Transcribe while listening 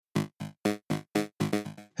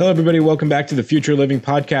Hello, everybody. Welcome back to the Future Living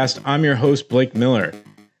Podcast. I'm your host, Blake Miller.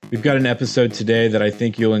 We've got an episode today that I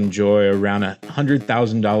think you'll enjoy around a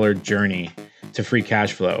 $100,000 journey to free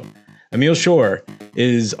cash flow. Emil Shore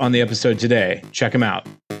is on the episode today. Check him out.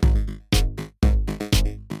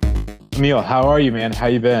 Emil, how are you, man? How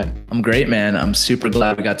you been? I'm great, man. I'm super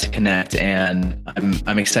glad we got to connect, and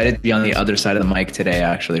I'm excited to be on the other side of the mic today,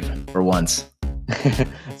 actually, for once.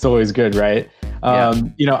 It's always good, right?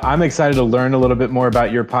 I'm excited to learn a little bit more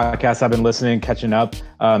about your podcast. I've been listening, catching up.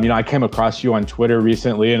 I came across you on Twitter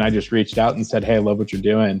recently, and I just reached out and said, hey, I love what you're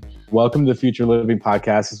doing. Welcome to the Future Living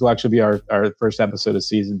Podcast. This will actually be our first episode of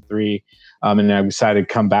season 3. And I'm excited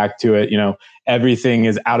to come back to it. Everything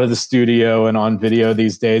is out of the studio and on video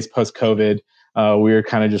these days, post-COVID. We were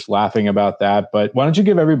kind of just laughing about that. But why don't you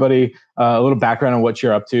give everybody a little background on what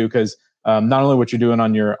you're up to? Because not only what you're doing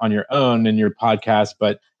on your own and your podcast,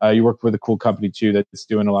 but you work with a cool company too that's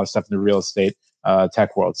doing a lot of stuff in the real estate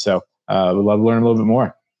tech world. So we'd love to learn a little bit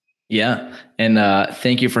more. Yeah. And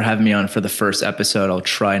thank you for having me on for the first episode. I'll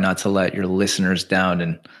try not to let your listeners down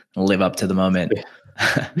and live up to the moment.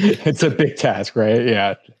 It's a big task, right?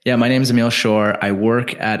 Yeah. Yeah. My name is Emil Shore. I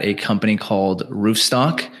work at a company called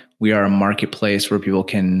Roofstock. We are a marketplace where people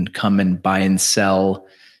can come and buy and sell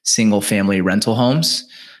single family rental homes.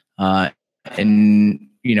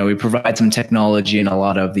 We provide some technology and a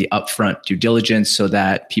lot of the upfront due diligence so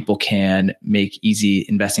that people can make easy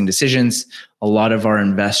investing decisions. A lot of our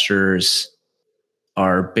investors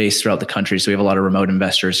are based throughout the country. So we have a lot of remote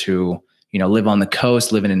investors who, live on the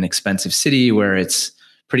coast, live in an expensive city where it's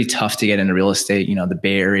pretty tough to get into real estate. The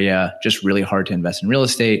Bay Area, just really hard to invest in real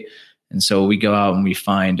estate. And so we go out and we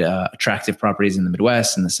find attractive properties in the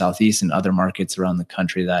Midwest and the Southeast and other markets around the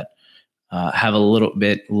country that have a little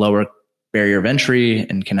bit lower barrier of entry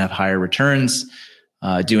and can have higher returns,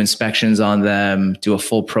 do inspections on them, do a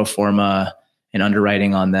full pro forma and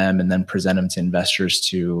underwriting on them, and then present them to investors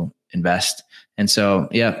to invest. And so,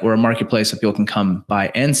 we're a marketplace so people can come buy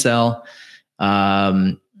and sell.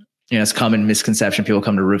 It's a common misconception. People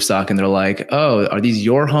come to Roofstock and they're like, oh, are these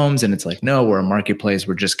your homes? And it's like, no, we're a marketplace.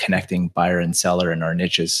 We're just connecting buyer and seller, and our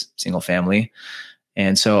niche is single family.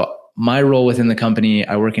 And so my role within the company,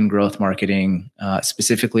 I work in growth marketing,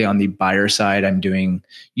 specifically on the buyer side. I'm doing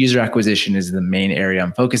user acquisition is the main area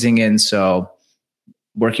I'm focusing in. So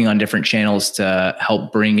working on different channels to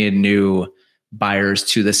help bring in new buyers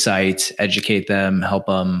to the site, educate them, help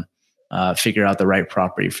them figure out the right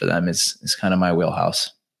property for them is kind of my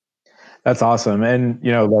wheelhouse. That's awesome. And,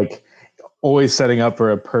 always setting up for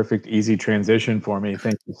a perfect, easy transition for me.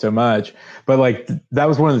 Thank you so much. But that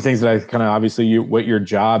was one of the things that I kind of obviously what your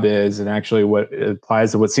job is, and actually what it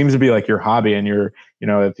applies to what seems to be like your hobby. And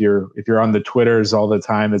if you're on the Twitters all the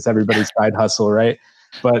time, it's everybody's side hustle, right?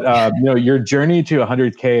 But your journey to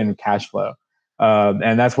 100K in cash flow,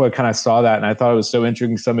 and that's what kind of saw that, and I thought it was so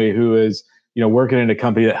interesting. Somebody who is working in a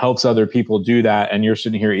company that helps other people do that, and you're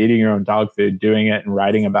sitting here eating your own dog food, doing it and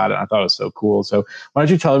writing about it. I thought it was so cool. So why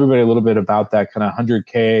don't you tell everybody a little bit about that kind of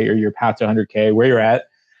 100K or your path to 100K, where you're at,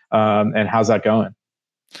 and how's that going?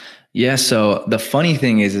 Yeah. So the funny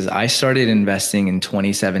thing is I started investing in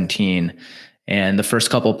 2017, and the first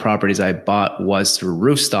couple of properties I bought was through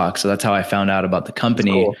Roofstock. So that's how I found out about the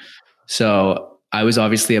company. Cool. So I was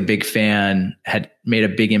obviously a big fan, had made a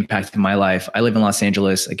big impact in my life. I live in Los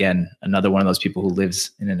Angeles. Again, another one of those people who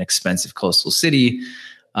lives in an expensive coastal city.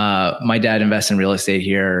 My dad invests in real estate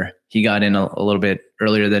here. He got in a little bit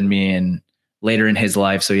earlier than me and later in his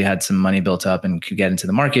life. So he had some money built up and could get into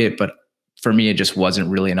the market. But for me, it just wasn't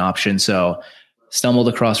really an option. So stumbled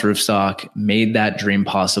across Roofstock, made that dream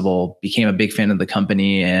possible, became a big fan of the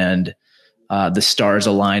company, and the stars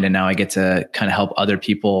aligned, and now I get to kind of help other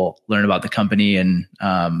people learn about the company and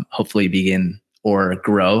hopefully begin or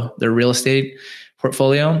grow their real estate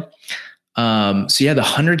portfolio. The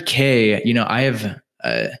 100K, I have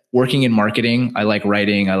working in marketing. I like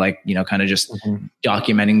writing. I like, kind of just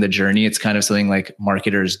documenting the journey. It's kind of something like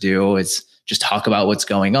marketers do. It's just talk about what's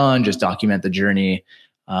going on, just document the journey.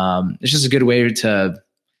 It's just a good way to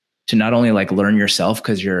not only learn yourself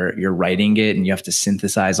because you're writing it and you have to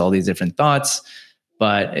synthesize all these different thoughts,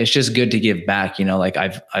 but it's just good to give back.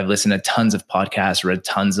 I've listened to tons of podcasts, read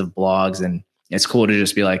tons of blogs, and it's cool to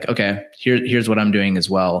just be like, okay, here's what I'm doing as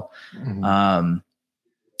well. Mm-hmm.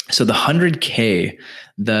 So the 100K,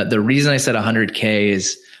 the reason I said 100K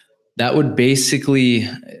is that would basically,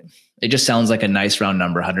 it just sounds like a nice round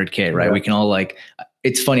number, 100K, right? Yeah. We can all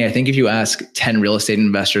it's funny. I think if you ask 10 real estate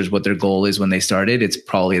investors what their goal is when they started, it's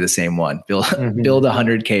probably the same one, build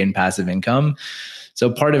 100K in passive income.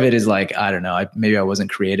 So part of it is I don't know, maybe I wasn't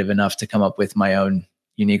creative enough to come up with my own,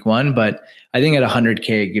 unique one, but I think at 100K,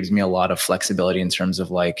 it gives me a lot of flexibility in terms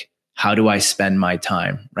of like, how do I spend my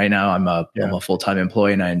time? Right now, I'm a full-time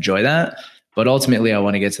employee and I enjoy that. But ultimately, I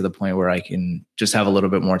want to get to the point where I can just have a little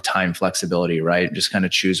bit more time flexibility, right? Just kind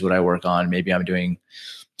of choose what I work on. Maybe I'm doing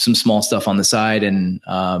some small stuff on the side, and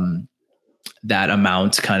that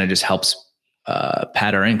amount kind of just helps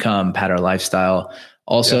pad our income, pad our lifestyle.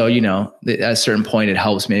 Also, at a certain point, it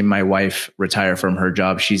helps maybe my wife retire from her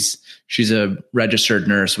job. She's a registered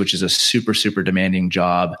nurse, which is a super, super demanding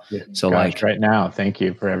job. Yeah. So like right now, thank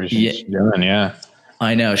you for everything she's doing. Yeah.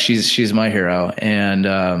 I know she's my hero. And,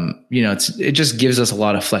 it just gives us a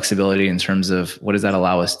lot of flexibility in terms of what does that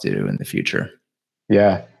allow us to do in the future?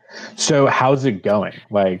 Yeah. So how's it going?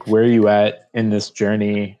 Like, where are you at in this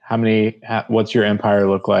journey? What's your empire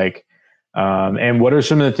look like? And what are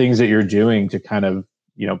some of the things that you're doing to kind of,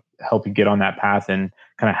 help you get on that path and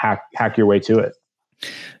kind of hack your way to it?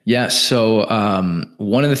 Yeah. So,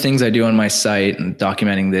 one of the things I do on my site and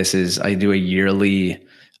documenting this is I do a yearly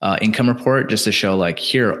income report just to show like,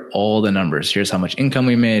 here are all the numbers. Here's how much income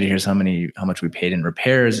we made. Here's how much we paid in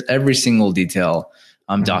repairs, every single detail.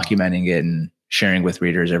 I'm documenting it and sharing with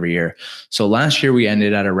readers every year. So last year we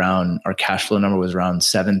ended at our cash flow number was around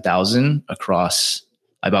 7,000 across,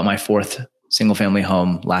 I bought my fourth single family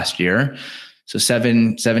home last year. So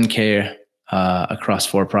 7K across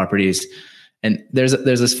 4 properties. And there's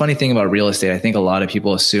this funny thing about real estate. I think a lot of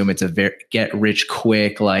people assume it's a very get rich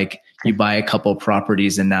quick, like you buy a couple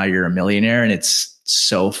properties and now you're a millionaire, and it's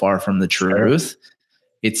so far from the truth. Sure.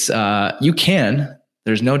 It's you can,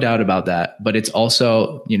 there's no doubt about that, but it's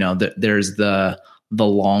also, there's the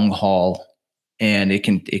long haul, and it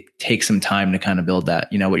takes some time to kind of build that.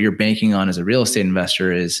 What you're banking on as a real estate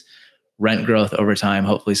investor is rent growth over time,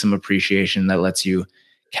 hopefully some appreciation that lets you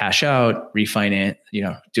cash out, refinance,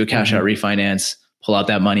 do a cash out refinance, pull out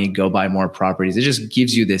that money, go buy more properties. It just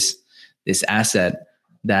gives you this asset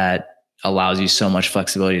that allows you so much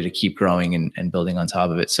flexibility to keep growing and building on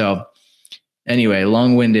top of it. So anyway,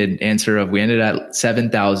 long-winded answer of we ended at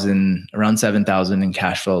around 7,000 in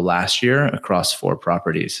cash flow last year across 4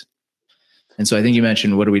 properties. And so I think you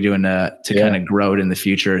mentioned, what are we doing to kind of grow it in the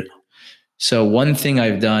future? So one thing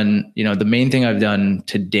I've done, the main thing I've done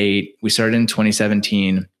to date, we started in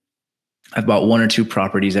 2017. I've bought 1 or 2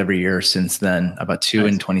 properties every year since then. I bought 2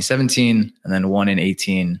 in 2017 and then 1 in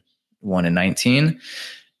 18, 1 in 19.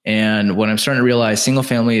 And what I'm starting to realize, single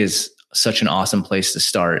family is such an awesome place to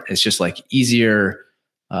start. It's just like easier.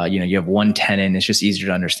 You have one tenant. It's just easier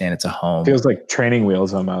to understand. It's a home. Feels like training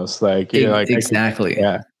wheels almost. Like you're like exactly.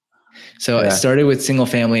 So I started with single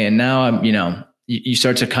family, and now I'm, you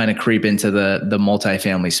start to kind of creep into the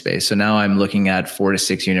multifamily space. So now I'm looking at 4 to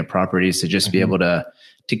 6 unit properties to just be able to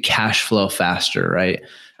cash flow faster, right?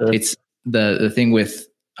 Sure. It's the thing with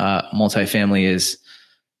multifamily is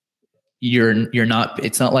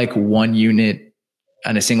it's not like 1 unit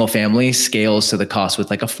on a single family scales to the cost with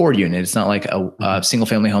like a 4 unit. It's not like a single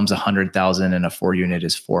family home's 100,000 and a 4 unit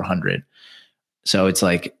is 400. So it's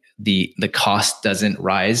like the cost doesn't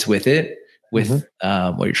rise with it, with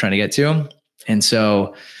what you're trying to get to. And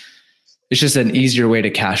so it's just an easier way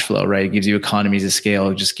to cash flow, right? It gives you economies of scale.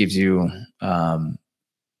 It just gives you,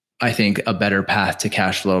 I think, a better path to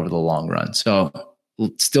cash flow over the long run. So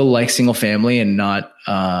still like single family and not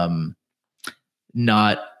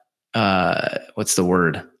what's the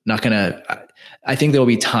word? I think there'll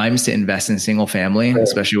be times to invest in single family,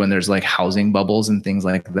 especially when there's like housing bubbles and things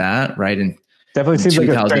like that, right? And definitely seems like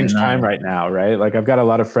a strange time right now, right? Like I've got a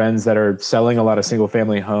lot of friends that are selling a lot of single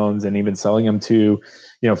family homes and even selling them to,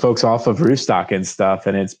 folks off of Roofstock and stuff.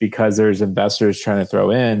 And it's because there's investors trying to throw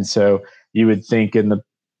in. So you would think in the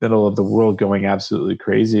middle of the world going absolutely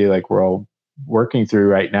crazy, like we're all working through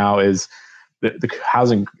right now, is the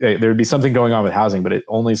housing, there'd be something going on with housing, but it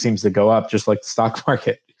only seems to go up just like the stock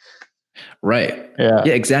market. Right. Yeah,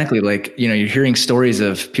 exactly. Like, you're hearing stories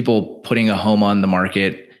of people putting a home on the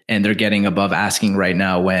market and they're getting above asking right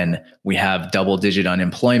now when we have double-digit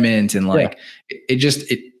unemployment and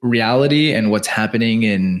reality and what's happening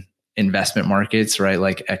in investment markets, right?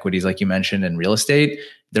 Like equities, like you mentioned, and real estate,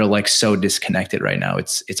 they're like so disconnected right now.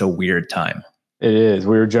 It's a weird time. It is.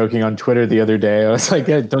 We were joking on Twitter the other day. I was like,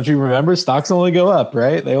 hey, don't you remember? Stocks only go up,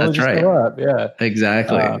 right? They only go up. Yeah,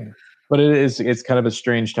 exactly. But it's kind of a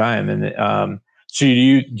strange time. And so do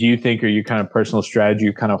you think, are you kind of personal strategy,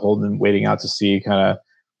 you kind of holding, waiting out to see kind of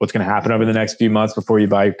what's going to happen over the next few months before you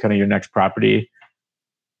buy kind of your next property?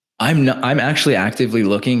 I'm actually actively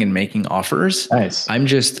looking and making offers. Nice. I'm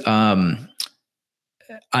just, I'm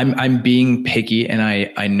being picky, and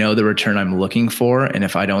I know the return I'm looking for. And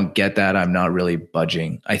if I don't get that, I'm not really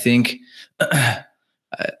budging. I think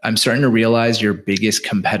I'm starting to realize your biggest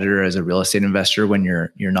competitor as a real estate investor when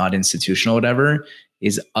you're not institutional, whatever,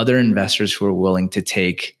 is other investors who are willing to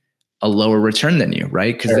take a lower return than you,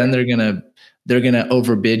 right? Because then they're gonna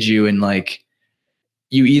overbid you, and like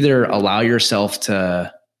you either allow yourself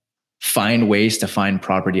to find ways to find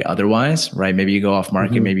property otherwise, right? Maybe you go off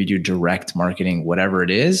market, maybe you do direct marketing, whatever it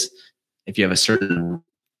is. If you have a certain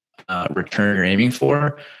return you're aiming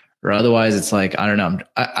for, or otherwise, it's like I don't know.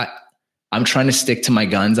 I'm trying to stick to my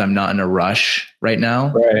guns. I'm not in a rush right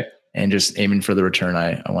now, right? And just aiming for the return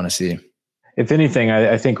I want to see. If anything,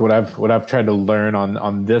 I think what I've tried to learn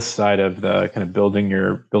on this side of the kind of building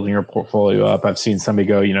your portfolio up, I've seen somebody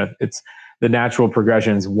go, it's the natural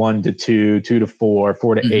progression is 1 to 2, 2 to 4,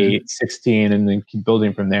 4 to 8, 16, and then keep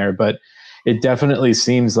building from there. But it definitely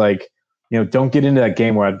seems like, don't get into that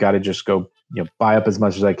game where I've got to just go, buy up as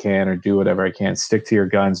much as I can or do whatever I can. Stick to your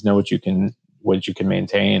guns, know what you can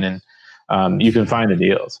maintain, and you can find the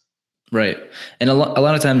deals. Right. And a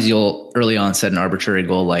lot of times you'll early on set an arbitrary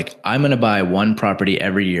goal, like I'm going to buy one property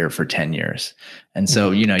every year for 10 years. And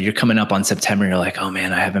so, you're coming up on September, you're like, oh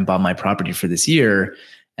man, I haven't bought my property for this year.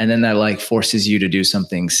 And then that like forces you to do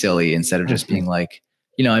something silly instead of just being like,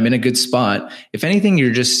 I'm in a good spot. If anything,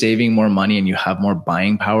 you're just saving more money and you have more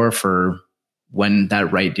buying power for when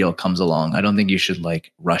that right deal comes along. I don't think you should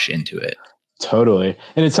like rush into it. Totally.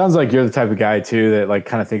 And it sounds like you're the type of guy too that like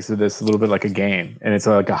kind of thinks of this a little bit like a game, and it's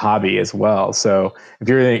like a hobby as well. So if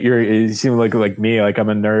you seem like me, like I'm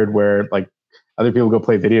a nerd where like other people go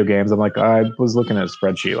play video games. I'm like, I was looking at a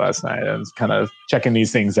spreadsheet last night and was kind of checking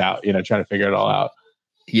these things out, trying to figure it all out.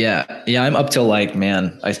 Yeah. Yeah. I'm up till like,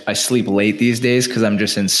 man, I sleep late these days because I'm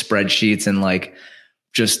just in spreadsheets and like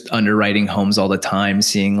just underwriting homes all the time,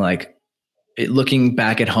 seeing like looking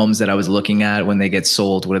back at homes that I was looking at when they get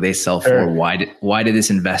sold. What do they sell for? Why did this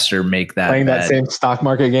investor make that playing bet? That same stock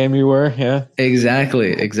market game you were? Yeah,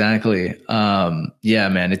 exactly. Yeah,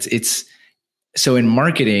 man. It's so in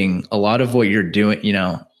marketing, a lot of what you're doing,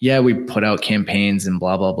 we put out campaigns and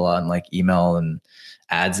blah, blah, blah, and like email and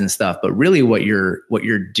ads and stuff. But really what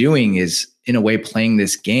you're doing is in a way playing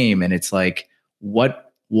this game. And it's like,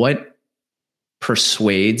 what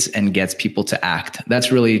persuades and gets people to act?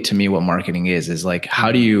 That's really, to me, what marketing is like,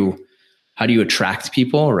 how do you attract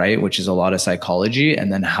people, right? Which is a lot of psychology.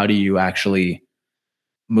 And then how do you actually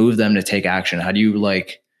move them to take action? How do you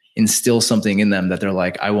like instill something in them that they're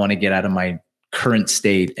like, I want to get out of my current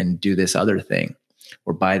state and do this other thing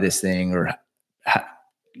or buy this thing or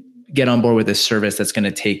get on board with this service that's going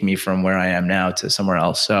to take me from where I am now to somewhere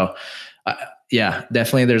else. So yeah,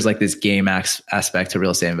 definitely there's like this game aspect to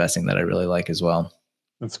real estate investing that I really like as well.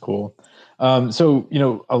 That's cool. So,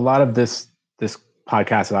 a lot of this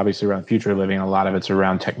podcast is obviously around future living. A lot of it's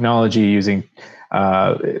around technology, using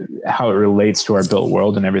how it relates to our built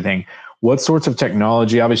world and everything. What sorts of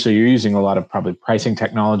technology? Obviously, you're using a lot of probably pricing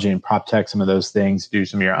technology and prop tech, some of those things, do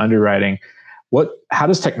some of your underwriting. How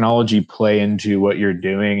does technology play into what you're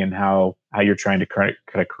doing and how you're trying to kind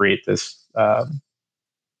of create this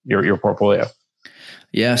your portfolio?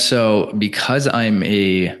 Yeah, so because I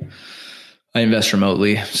invest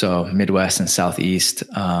remotely, so Midwest and Southeast,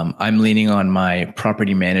 I'm leaning on my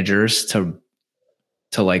property managers to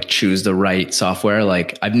like choose the right software.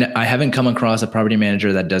 Like I haven't come across a property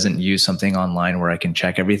manager that doesn't use something online where I can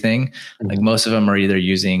check everything. Mm-hmm. Like most of them are either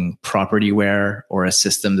using Propertyware or a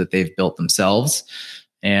system that they've built themselves.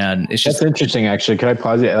 And it's just, that's interesting. Actually, can I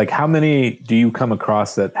pause it? Like, how many do you come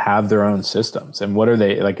across that have their own systems, and what are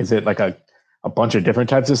they like? Is it like a bunch of different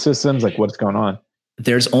types of systems? Like, what's going on?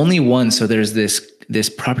 There's only one. So there's this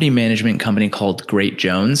property management company called Great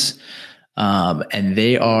Jones, and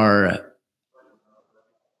they are,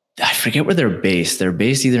 I forget where they're based. They're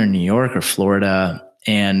based either in New York or Florida.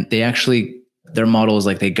 And they actually, their model is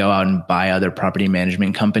like they go out and buy other property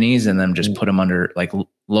management companies and then just put them under like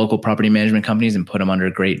local property management companies and put them under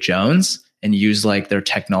Great Jones and use like their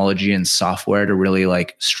technology and software to really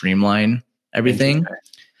like streamline everything.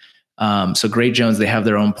 So Great Jones, they have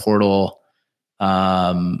their own portal.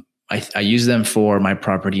 I use them for my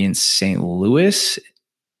property in St. Louis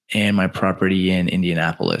and my property in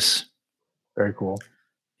Indianapolis. Very cool.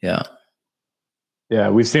 Yeah. Yeah.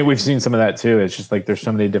 We've seen some of that too. It's just like, there's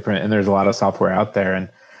so many different, and there's a lot of software out there, and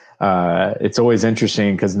it's always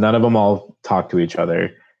interesting because none of them all talk to each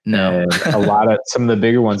other. No. And some of the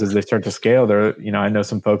bigger ones, as they start to scale, I know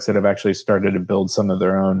some folks that have actually started to build some of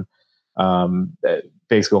their own,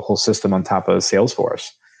 basically a whole system on top of Salesforce,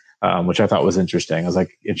 which I thought was interesting. I was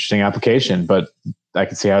like, interesting application, but I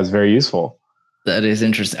could see how it's very useful. That is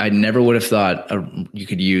interesting. I never would have thought you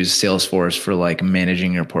could use Salesforce for like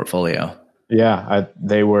managing your portfolio.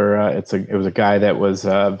 They were. It was a guy that was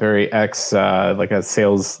very like a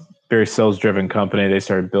very sales driven company. They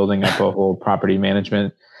started building up a whole property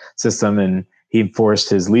management system, and he forced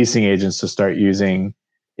his leasing agents to start using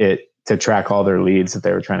it to track all their leads that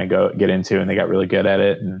they were trying to go get into, and they got really good at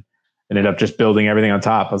it and ended up just building everything on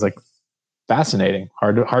top. I was like, fascinating.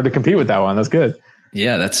 Hard to compete with that one. That's good.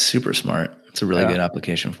 Yeah, that's super smart. It's a really good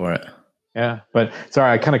application for it. Yeah, but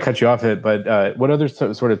sorry, I kind of cut you off it. But what other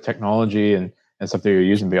sort of technology and stuff that you're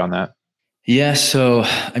using beyond that? Yeah, so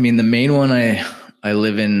I mean, the main one I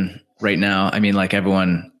live in right now. I mean, like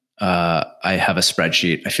everyone, I have a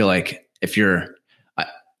spreadsheet. I feel like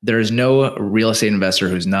there's no real estate investor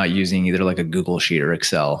who's not using either like a Google Sheet or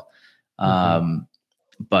Excel.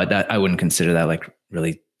 But that I wouldn't consider that like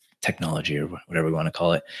really technology or whatever we want to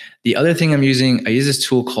call it. The other thing I use this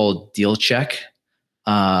tool called Deal Check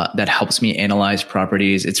that helps me analyze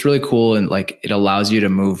properties. It's really cool, and like it allows you to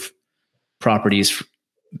move properties.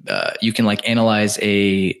 You can like analyze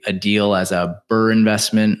a deal as a BRRRR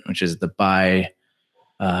investment, which is the buy,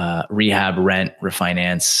 rehab, rent,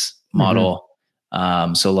 refinance model.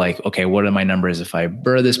 So like, okay, what are my numbers if I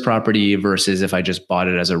BRRRR this property versus if I just bought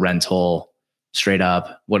it as a rental straight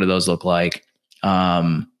up? What do those look like?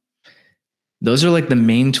 Those are like the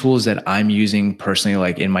main tools that I'm using personally,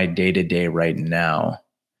 like in my day-to-day right now.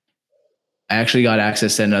 I actually got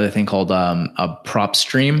access to another thing called a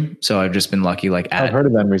PropStream. So I've just been lucky. I've heard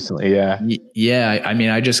of them recently. Yeah. Yeah. I mean,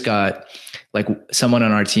 I just got like someone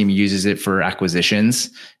on our team uses it for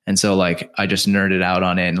acquisitions. And so like, I just nerded out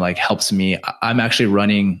on it and like helps me. I'm actually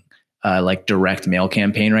running like direct mail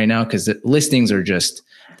campaign right now because the listings are just,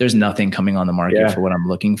 there's nothing coming on the market for what I'm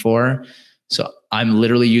looking for. So I'm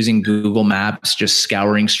literally using Google Maps, just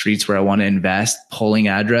scouring streets where I want to invest, pulling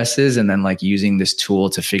addresses, and then like using this tool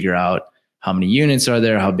to figure out how many units are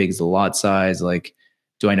there, how big is the lot size, like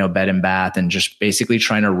do I know bed and bath, and just basically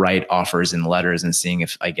trying to write offers and letters and seeing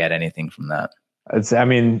if I get anything from that. I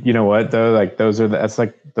mean, you know what though? Like those are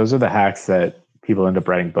the hacks that people end up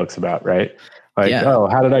writing books about, right? Like, oh,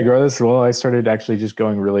 how did I grow this? Well, I started actually just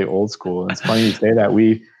going really old school. And it's funny you say that.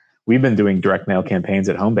 We've been doing direct mail campaigns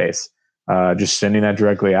at Homebase. Just sending that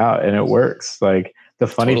directly out, and it works. Like the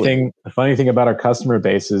funny thing about our customer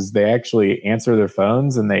base is they actually answer their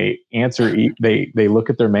phones and they look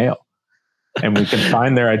at their mail, and we can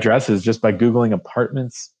find their addresses just by Googling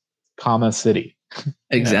apartments, city.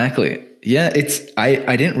 Exactly. Yeah.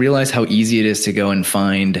 I didn't realize how easy it is to go and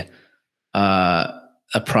find a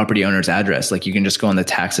property owner's address. Like you can just go on the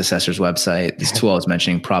tax assessor's website. This tool I was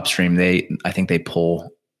mentioning, PropStream, I think they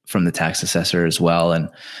pull from the tax assessor as well. And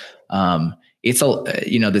it's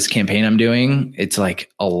this campaign I'm doing, it's like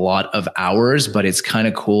a lot of hours, but it's kind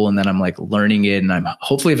of cool. And then I'm like learning it, and I'm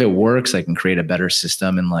hopefully if it works, I can create a better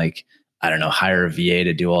system and like, I don't know, hire a VA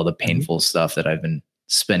to do all the painful stuff that I've been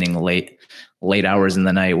spending late hours in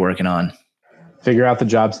the night working on. Figure out the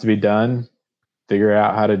jobs to be done, figure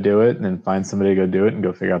out how to do it, and then find somebody to go do it and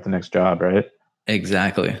go figure out the next job. Right.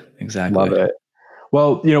 Exactly. Love it.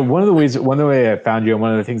 Well, one of the way I found you, and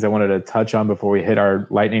one of the things I wanted to touch on before we hit our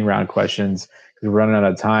lightning round questions, because we're running out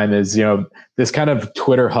of time, is this kind of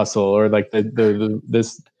Twitter hustle, or like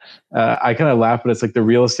this. I kind of laugh, but it's like the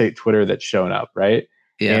real estate Twitter that's shown up, right?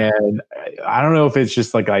 Yeah. And I don't know if it's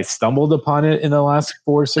just like I stumbled upon it in the last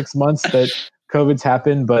 4 or 6 months that COVID's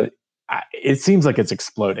happened, but it seems like it's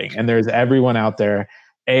exploding, and there's everyone out there.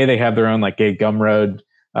 They have their own like Gay Gumroad.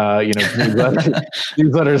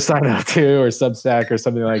 Newsletter to sign up to, or Substack or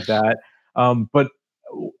something like that. But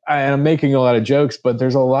I'm making a lot of jokes, but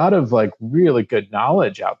there's a lot of like really good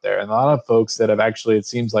knowledge out there, and a lot of folks that have actually, it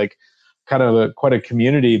seems like kind of quite a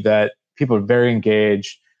community that people are very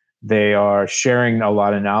engaged. They are sharing a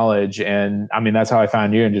lot of knowledge. And I mean, that's how I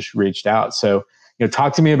found you and just reached out. So,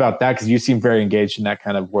 talk to me about that, because you seem very engaged in that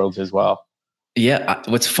kind of world as well. Yeah.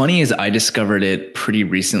 What's funny is I discovered it pretty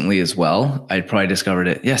recently as well. I probably discovered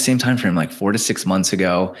it. Yeah. Same time frame, like 4 to 6 months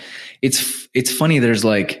ago. It's funny. There's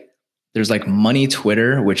like money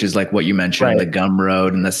Twitter, which is like what you mentioned, the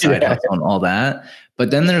Gumroad and the side hustle and all that.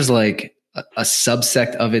 But then there's like a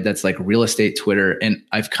subsect of it that's like real estate Twitter. And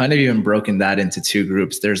I've kind of even broken that into 2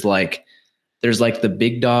 groups. There's like the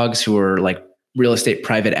big dogs who are like real estate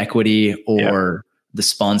private equity, or the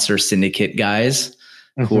sponsor syndicate guys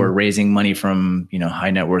who are raising money from,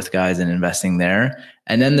 high net worth guys and investing there.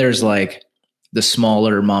 And then there's like the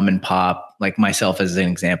smaller mom and pop, like myself as an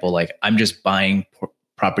example. Like I'm just buying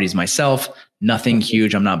properties myself, nothing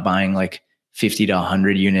huge. I'm not buying like 50 to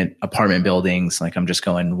 100 unit apartment buildings. Like I'm just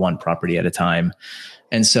going one property at a time.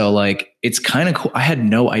 And so like, it's kind of cool. I had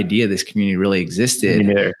no idea this community really existed.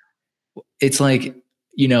 Me neither. It's like,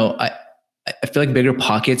 I feel like Bigger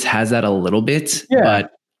Pockets has that a little bit, Yeah.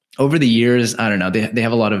 but over the years, I don't know, they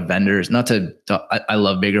have a lot of vendors, I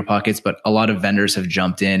love Bigger Pockets, but a lot of vendors have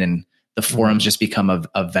jumped in and the forums just become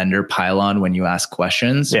a vendor pylon when you ask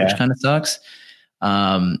questions, which kind of sucks.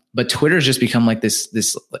 But Twitter's just become like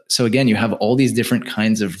this. So again, you have all these different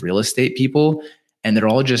kinds of real estate people and they're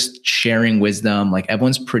all just sharing wisdom. Like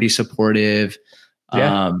everyone's pretty supportive.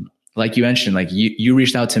 Yeah. Like you mentioned, like you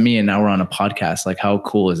reached out to me and now we're on a podcast. Like how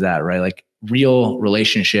cool is that? Right. Like real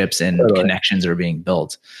relationships and connections are being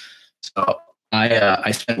built. So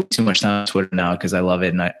I spend way too much time on Twitter now because I love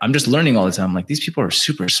it. And I'm just learning all the time. Like these people are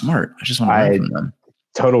super smart. I just want to learn from them.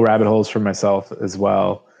 Total rabbit holes for myself as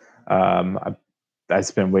well. I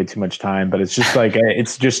spend way too much time, but it's just like,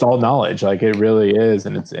 it's just all knowledge. Like it really is.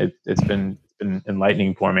 And it's been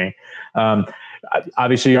enlightening for me.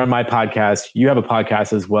 Obviously you're on my podcast. You have a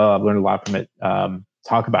podcast as well. I've learned a lot from it.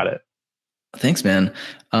 Talk about it. Thanks, man.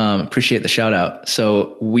 Appreciate the shout out.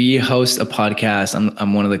 So we host a podcast.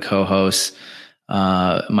 I'm one of the co-hosts.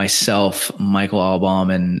 Myself, Michael Albaum,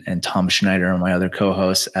 and Tom Schneider are my other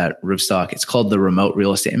co-hosts at Roofstock. It's called The Remote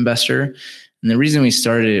Real Estate Investor. And the reason we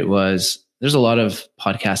started it was there's a lot of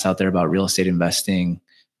podcasts out there about real estate investing,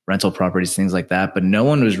 rental properties, things like that. But no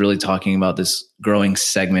one was really talking about this growing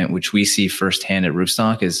segment, which we see firsthand at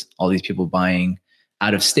Roofstock, is all these people buying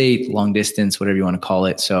out of state, long distance, whatever you want to call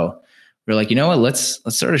it. So we're like, you know what, let's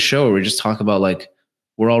start a show where we just talk about like,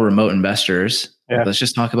 we're all remote investors. Yeah. Let's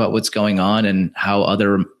just talk about what's going on and how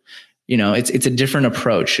other, it's a different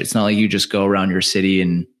approach. It's not like you just go around your city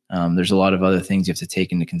and there's a lot of other things you have to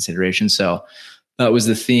take into consideration. So that was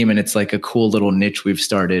the theme. And it's like a cool little niche we've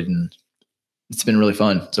started and it's been really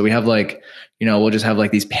fun. So we have like, we'll just have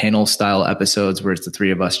like these panel style episodes where it's the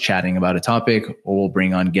three of us chatting about a topic, or we'll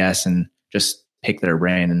bring on guests and just pick their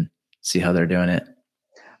brain and see how they're doing it.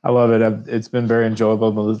 I love it. It's been very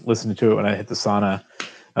enjoyable listening to it when I hit the sauna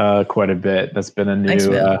quite a bit. That's been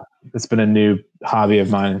a new hobby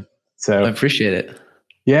of mine. So I appreciate it.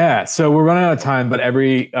 Yeah. So we're running out of time, but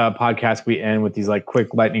every podcast we end with these like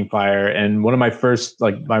quick lightning fire. And one of my first,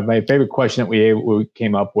 like my favorite question that we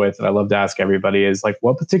came up with that I love to ask everybody is like,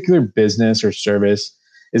 what particular business or service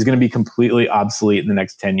is going to be completely obsolete in the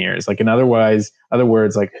next 10 years? Like in other words,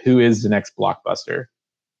 like who is the next Blockbuster?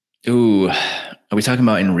 Ooh, are we talking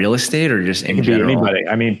about in real estate or just in general? Anybody.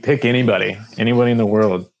 I mean, pick anybody in the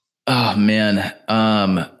world. Oh man.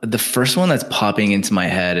 The first one that's popping into my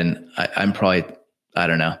head, and I'm probably, I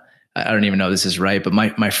don't know. I don't even know if this is right, but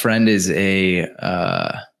my friend is he's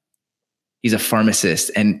a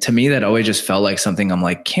pharmacist. And to me, that always just felt like something I'm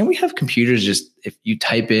like, can't we have computers just, if you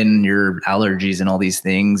type in your allergies and all these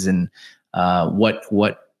things and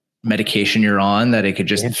what medication you're on, that it could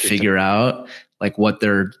just figure out like what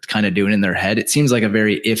they're kind of doing in their head. It seems like a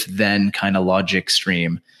very if-then kind of logic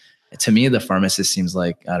stream. To me, the pharmacist seems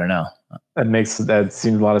like, I don't know. That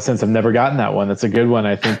seems a lot of sense. I've never gotten that one. That's a good one.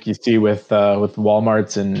 I think you see with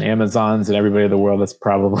Walmarts and Amazons and everybody in the world, that's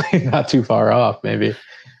probably not too far off, maybe.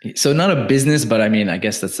 So not a business, but I mean, I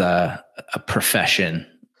guess that's a profession.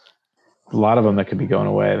 A lot of them that could be going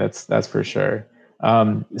away. That's for sure.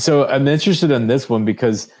 So I'm interested in this one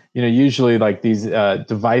because, usually like these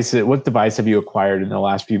devices, what device have you acquired in the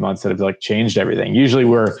last few months that have like changed everything? Usually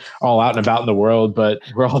we're all out and about in the world, but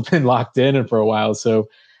we're all been locked in for a while. So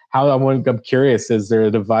I'm curious, is there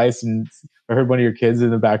a device, and I heard one of your kids in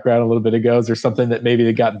the background a little bit ago, is there something that maybe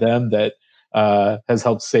they got them that has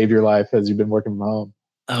helped save your life as you've been working from home?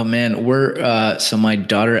 Oh man, so my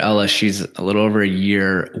daughter Ella, she's a little over a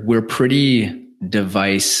year. We're pretty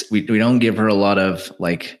device. We don't give her a lot of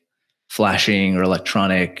like flashing or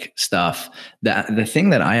electronic stuff. The thing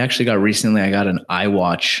that I actually got recently, I got an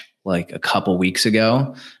iWatch like a couple weeks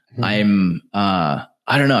ago. Mm-hmm.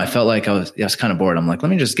 I don't know. I felt like I was kind of bored. I'm like, let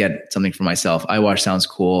me just get something for myself. iWatch sounds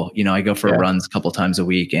cool. I go for runs a couple times a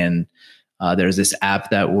week, and there's this app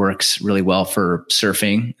that works really well for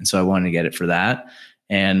surfing. And so I wanted to get it for that.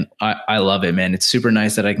 And I love it, man. It's super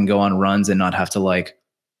nice that I can go on runs and not have to like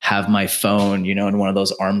have my phone, in one of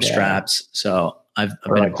those arm straps. So I've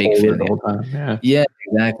been a big fan of it. Yeah,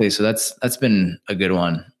 exactly. So that's been a good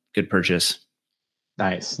one. Good purchase.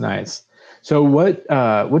 Nice. So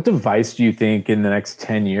what device do you think in the next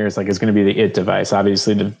 10 years like is going to be the it device?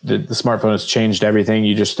 Obviously the smartphone has changed everything.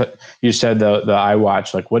 You said the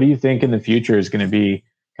iWatch. Like, what do you think in the future is going to be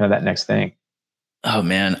kind of that next thing? Oh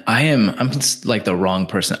man, I'm just like the wrong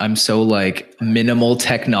person. I'm so like minimal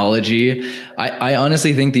technology. I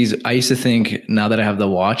honestly think I used to think, now that I have the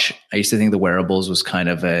watch, I used to think the wearables was kind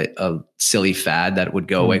of a silly fad that would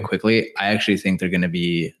go away quickly. I actually think they're going to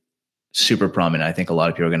be super prominent. I think a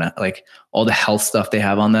lot of people are going to like all the health stuff they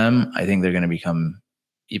have on them. I think they're going to become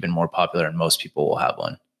even more popular and most people will have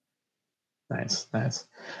one. Nice.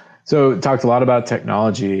 So talked a lot about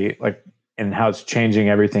technology, like, and how it's changing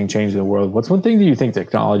everything, changing the world. What's one thing that you think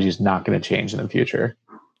technology is not going to change in the future?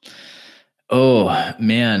 Oh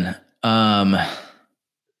man.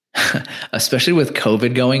 Especially with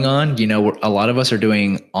COVID going on, a lot of us are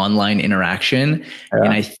doing online interaction. Yeah. And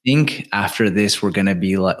I think after this, we're going to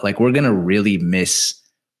be like we're going to really miss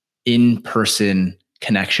in-person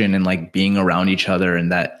connection and like being around each other.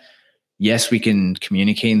 And that, yes, we can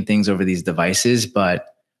communicate things over these devices, but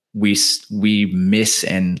we miss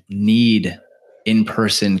and need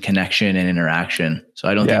in-person connection and interaction. So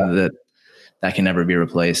I don't think that can ever be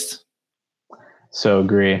replaced. So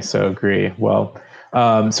agree. Well,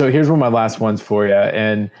 so here's one of my last ones for you.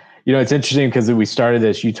 And, it's interesting because we started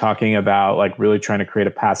this, you talking about like really trying to create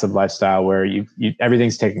a passive lifestyle where you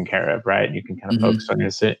everything's taken care of, right? And you can kind of focus on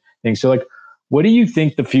your things. So like, what do you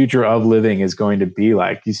think the future of living is going to be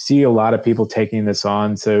like? You see a lot of people taking this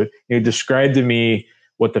on. So describe to me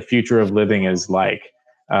what the future of living is like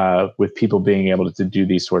with people being able to do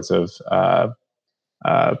these sorts of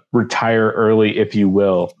retire early, if you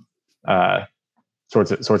will,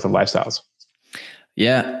 sorts of lifestyles.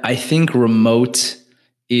 Yeah, I think remote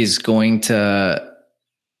is going to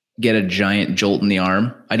get a giant jolt in the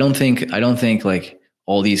arm. I don't think like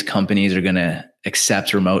all these companies are going to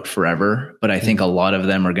accept remote forever, but I think a lot of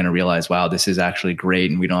them are going to realize, wow, this is actually great,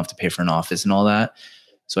 and we don't have to pay for an office and all that.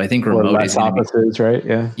 So I think remote is offices,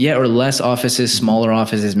 right? Yeah, or less offices, smaller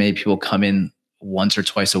offices. Maybe people come in once or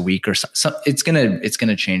twice a week, or something. It's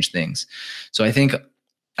gonna change things. So I think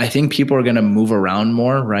people are gonna move around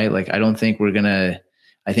more, right? Like I think we're gonna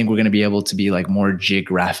be able to be like more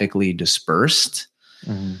geographically dispersed.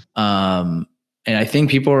 And I think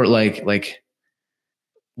people are like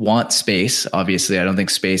want space. Obviously, I don't think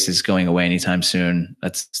space is going away anytime soon.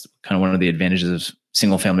 That's kind of one of the advantages of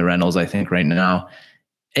single family rentals, I think, right now.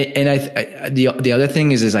 And the other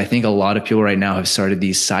thing is I think a lot of people right now have started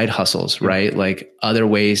these side hustles, right? Like other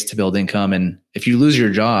ways to build income. And if you lose your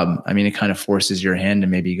job, I mean, it kind of forces your hand to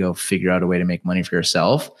maybe go figure out a way to make money for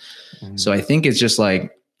yourself. So I think it's just like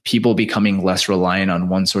people becoming less reliant on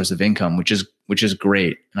one source of income, which is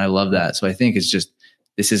great. And I love that. So I think it's just,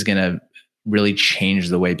 this is going to really change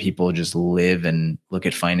the way people just live and look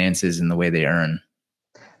at finances and the way they earn.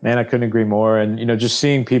 Man, I couldn't agree more. And, just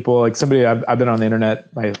seeing people like somebody, I've been on the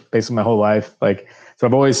internet basically my whole life. Like, so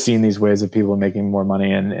I've always seen these ways of people making more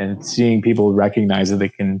money, and seeing people recognize that they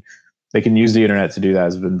can use the internet to do that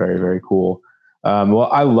has been very, very cool. Well,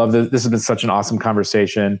 I love this. This has been such an awesome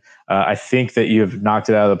conversation. I think that you've knocked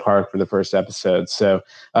it out of the park for the first episode. So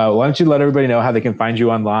why don't you let everybody know how they can find you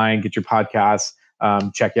online, get your podcasts,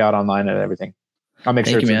 check you out online and everything. I'll make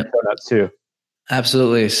sure it's in the show notes too.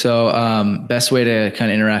 Absolutely. So best way to kind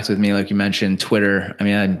of interact with me, like you mentioned, Twitter. I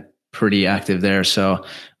mean, I'm pretty active there. So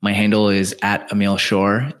my handle is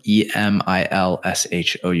 @EmilShour, EMILSHOUR.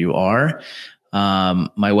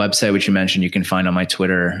 My website, which you mentioned, you can find on my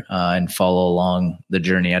Twitter and follow along the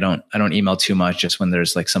journey. I don't email too much, just when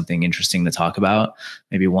there's like something interesting to talk about,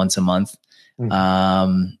 maybe once a month.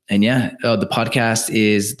 And the podcast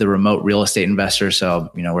is The Remote Real Estate Investor. So,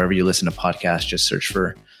 wherever you listen to podcasts, just search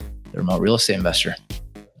for The Remote Real Estate Investor.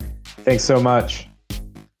 Thanks so much.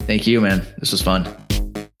 Thank you, man. This was fun.